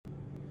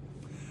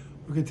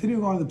We're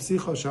continuing on the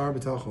Psicha Shiur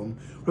B'Tachon.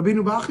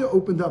 Rabbeinu Bachya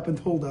opened up and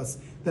told us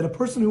that a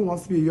person who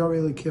wants to be a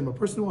Yarei Elikim, a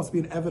person who wants to be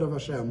an Eved of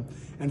Hashem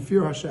and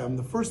fear Hashem,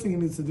 the first thing he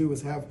needs to do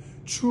is have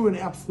true and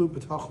absolute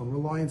B'Tachon,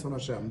 reliance on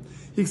Hashem.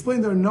 He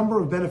explained there are a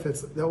number of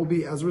benefits that will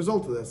be as a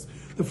result of this.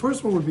 The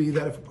first one would be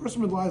that if a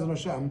person relies on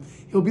Hashem,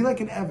 he'll be like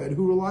an Eved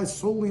who relies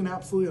solely and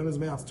absolutely on his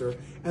master,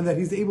 and that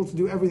he's able to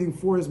do everything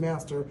for his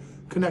master,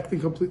 connecting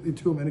completely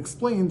to him, and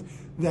explained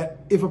that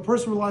if a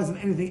person relies on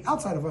anything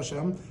outside of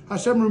Hashem,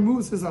 Hashem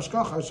removes his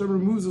hashgacha, Hashem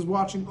removes his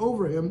watching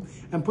over him,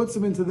 and puts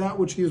him into that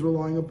which he is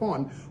relying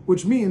upon,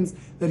 which means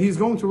that he's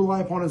going to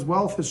rely upon his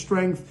wealth, his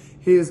strength,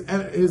 his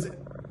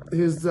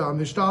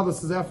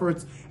nishtadlus, his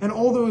efforts, and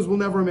all those will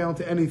never amount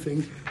to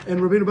anything. And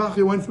Rabbeinu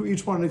Bachya went through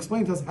each one and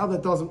explained to us how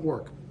that doesn't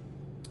work.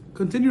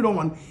 Continued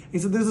on, he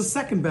said there's a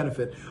second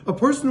benefit. A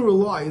person who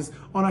relies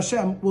on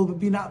Hashem will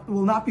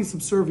not be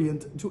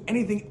subservient to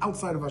anything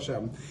outside of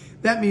Hashem.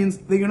 That means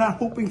that you're not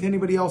hoping to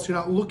anybody else, you're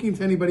not looking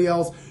to anybody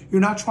else,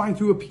 you're not trying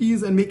to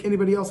appease and make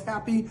anybody else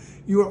happy.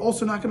 You are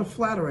also not going to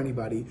flatter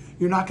anybody.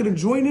 You're not going to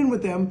join in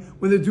with them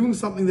when they're doing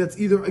something that's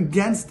either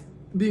against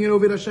being an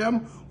Oved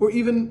Hashem, or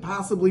even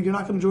possibly you're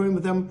not going to join in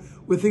with them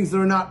with things that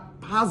are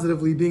not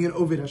positively being an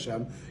Oved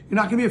Hashem. You're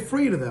not going to be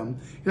afraid of them.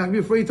 You're not going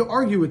to be afraid to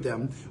argue with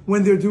them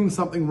when they're doing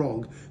something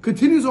wrong.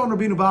 Continues on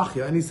Rabbeinu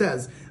Bachya, and he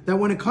says that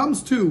when it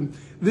comes to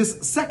this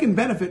second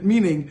benefit,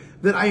 meaning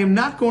that I am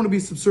not going to be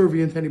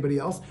subservient to anybody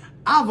else,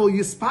 Avol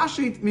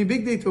yispashet mi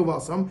bigdei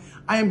tovasam,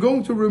 I am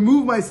going to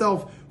remove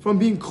myself from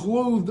being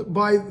clothed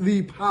by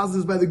the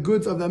positives, by the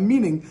goods of them.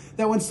 Meaning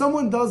that when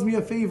someone does me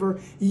a favor,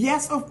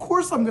 yes, of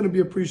course I'm going to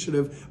be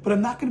appreciative, but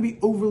I'm not going to be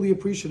overly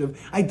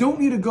appreciative. I don't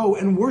need to go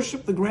and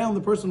worship the ground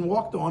the person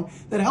walked on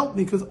that helped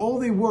me, because all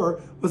they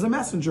were was a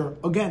messenger.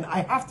 Again,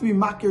 I have to be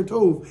makir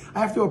tov.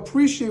 I have to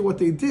appreciate what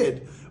they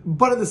did,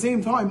 but at the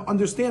same time,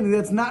 understanding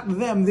that's not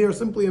them, they're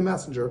simply a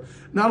messenger.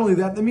 Not only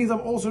that, that means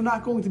I'm also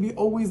not going to be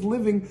always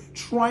living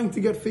trying to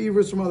get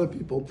favors from other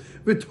people.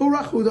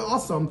 V'torachu the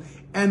asam,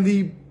 and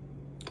the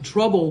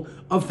trouble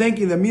of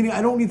thanking them, meaning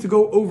I don't need to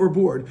go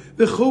overboard.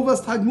 The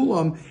chovas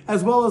tagmulam,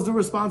 as well as the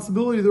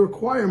responsibility, the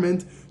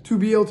requirement to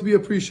be able to be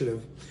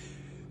appreciative.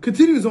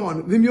 Continues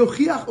on. V'im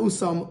yochiach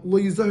osam lo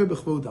yizahir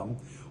b'chvodam.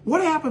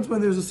 What happens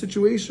when there's a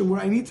situation where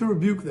I need to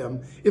rebuke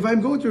them? If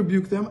I'm going to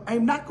rebuke them,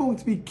 I'm not going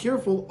to be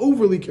careful,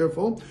 overly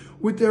careful,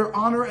 with their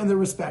honor and their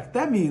respect.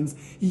 That means,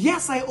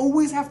 yes, I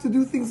always have to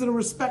do things in a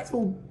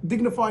respectful,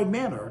 dignified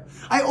manner.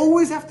 I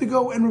always have to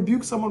go and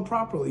rebuke someone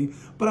properly,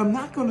 but I'm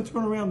not going to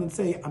turn around and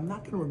say, I'm not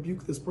going to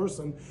rebuke this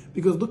person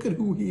because look at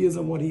who he is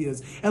and what he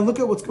is, and look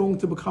at what's going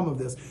to become of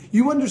this.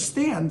 You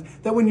understand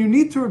that when you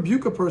need to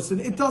rebuke a person,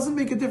 it doesn't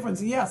make a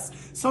difference. Yes,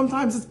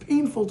 sometimes it's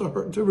painful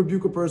to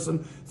rebuke a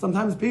person.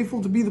 Sometimes it's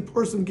painful to be the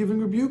person giving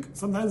rebuke.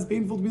 Sometimes it's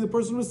painful to be the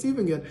person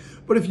receiving it.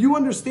 But if you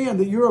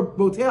understand that you're a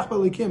boteach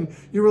b'elikim,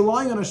 you're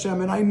relying on Hashem,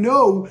 and I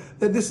know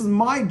that this is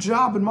my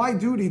job and my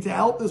duty to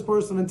help this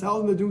person and tell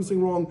them they're doing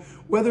something wrong,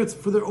 whether it's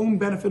for their own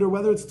benefit or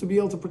whether it's to be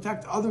able to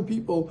protect other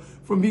people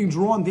from being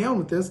drawn down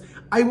with this,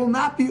 I will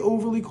not be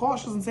overly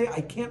cautious and say, I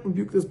can't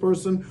rebuke this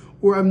person,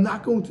 or I'm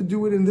not going to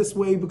do it in this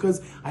way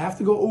because I have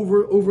to go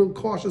over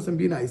cautious and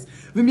be nice.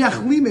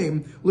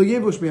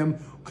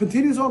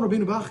 Continues on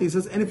Rabbeinu Bachya, he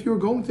says, and if you're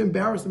going to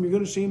embarrass them, you're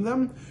going to shame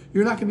them,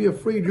 you're not going to be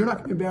afraid, you're not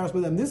going to be embarrassed by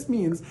them. This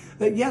means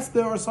that yes,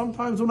 there are some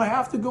times when I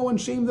have to go and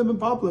shame them in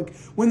public.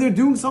 When they're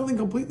doing something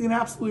completely and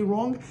absolutely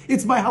wrong,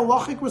 it's my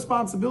halachic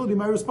responsibility,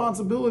 my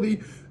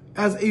responsibility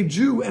as a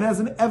Jew and as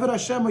an Eved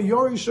Hashem, a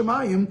Yari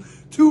Shemayim,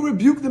 to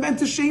rebuke them and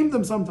to shame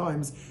them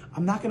sometimes.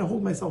 I'm not going to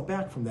hold myself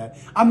back from that.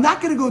 I'm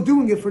not going to go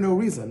doing it for no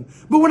reason.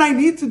 But when I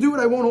need to do it,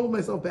 I won't hold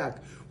myself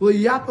back.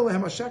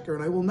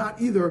 And I will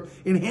not either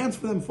enhance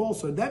for them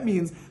falsehood. That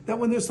means that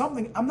when there's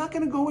something, I'm not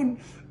going to go in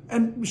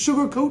and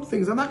sugarcoat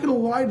things. I'm not going to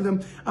lie to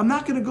them. I'm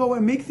not going to go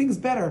and make things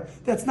better.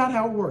 That's not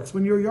how it works.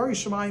 When you're Yari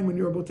Shemayim, when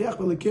you're a Boteach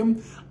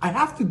B'Elikim, I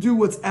have to do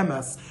what's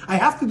emes. I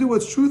have to do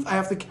what's truth. I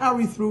have to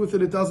carry through with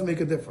it. It doesn't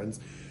make a difference.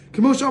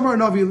 Kemosh Amar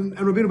Navi, and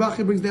Rabbeinu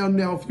Bachya brings down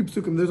now a few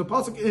psukim. There's a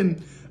pasuk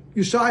in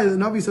Yeshaya, the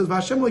Navi says,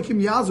 "V'Hashem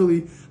Elokim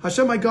Yazuli,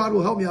 Hashem my God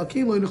will help me.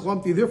 Alkein lo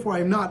nechlamti, therefore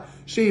I am not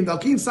shamed.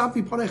 Alkein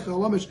samti panech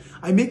halamish,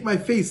 I make my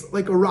face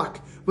like a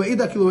rock.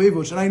 V'edak lo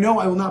evosh, and I know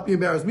I will not be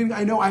embarrassed. Meaning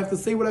I know I have to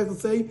say what I have to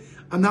say.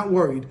 I'm not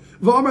worried.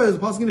 V'Amar, there's a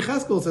pasuk in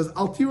Cheskel says,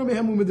 Altira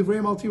mehemu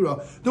midivreim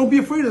altira. Don't be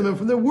afraid of them,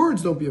 from their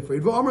words don't be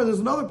afraid. V'Amar, there's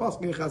another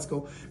pasuk in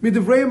Cheskel,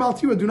 midivreim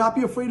altira, do not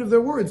be afraid of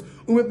their words.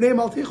 Umipneim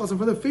altichos, and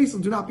from their faces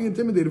do not be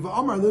intimidated.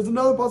 V'Amar, there's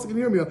another pasuk in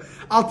Yirmiyah,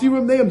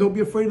 Altira mneim, don't be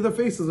afraid of their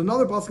faces.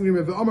 Another pasuk in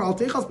Yirmiyah, V'Amar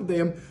altechas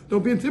b'neim,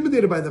 don't be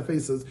intimidated by their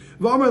faces.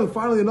 V'Amar,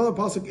 finally another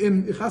pasuk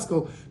in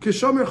Cheskel,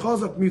 Kishomer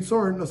chazak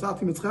mitzor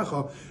nosati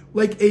mitzchecha,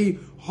 like a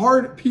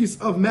hard piece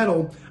of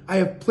metal I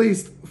have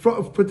placed,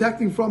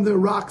 protecting from their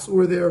rocks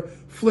or their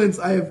flints,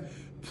 I have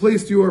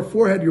placed your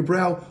forehead, your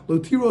brow. Lo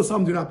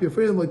tirosam, do not be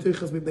afraid of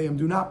them.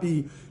 Do not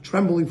be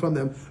trembling from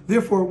them.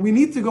 Therefore, we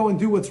need to go and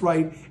do what's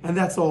right, and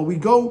that's all. We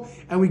go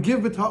and we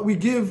give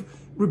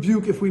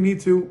rebuke if we need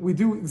to. We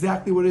do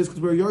exactly what it is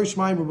because we're Yari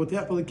Shemayim, we're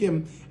Boteach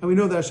B'Elikim, and we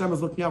know that Hashem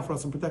is looking out for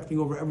us and protecting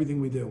over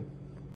everything we do.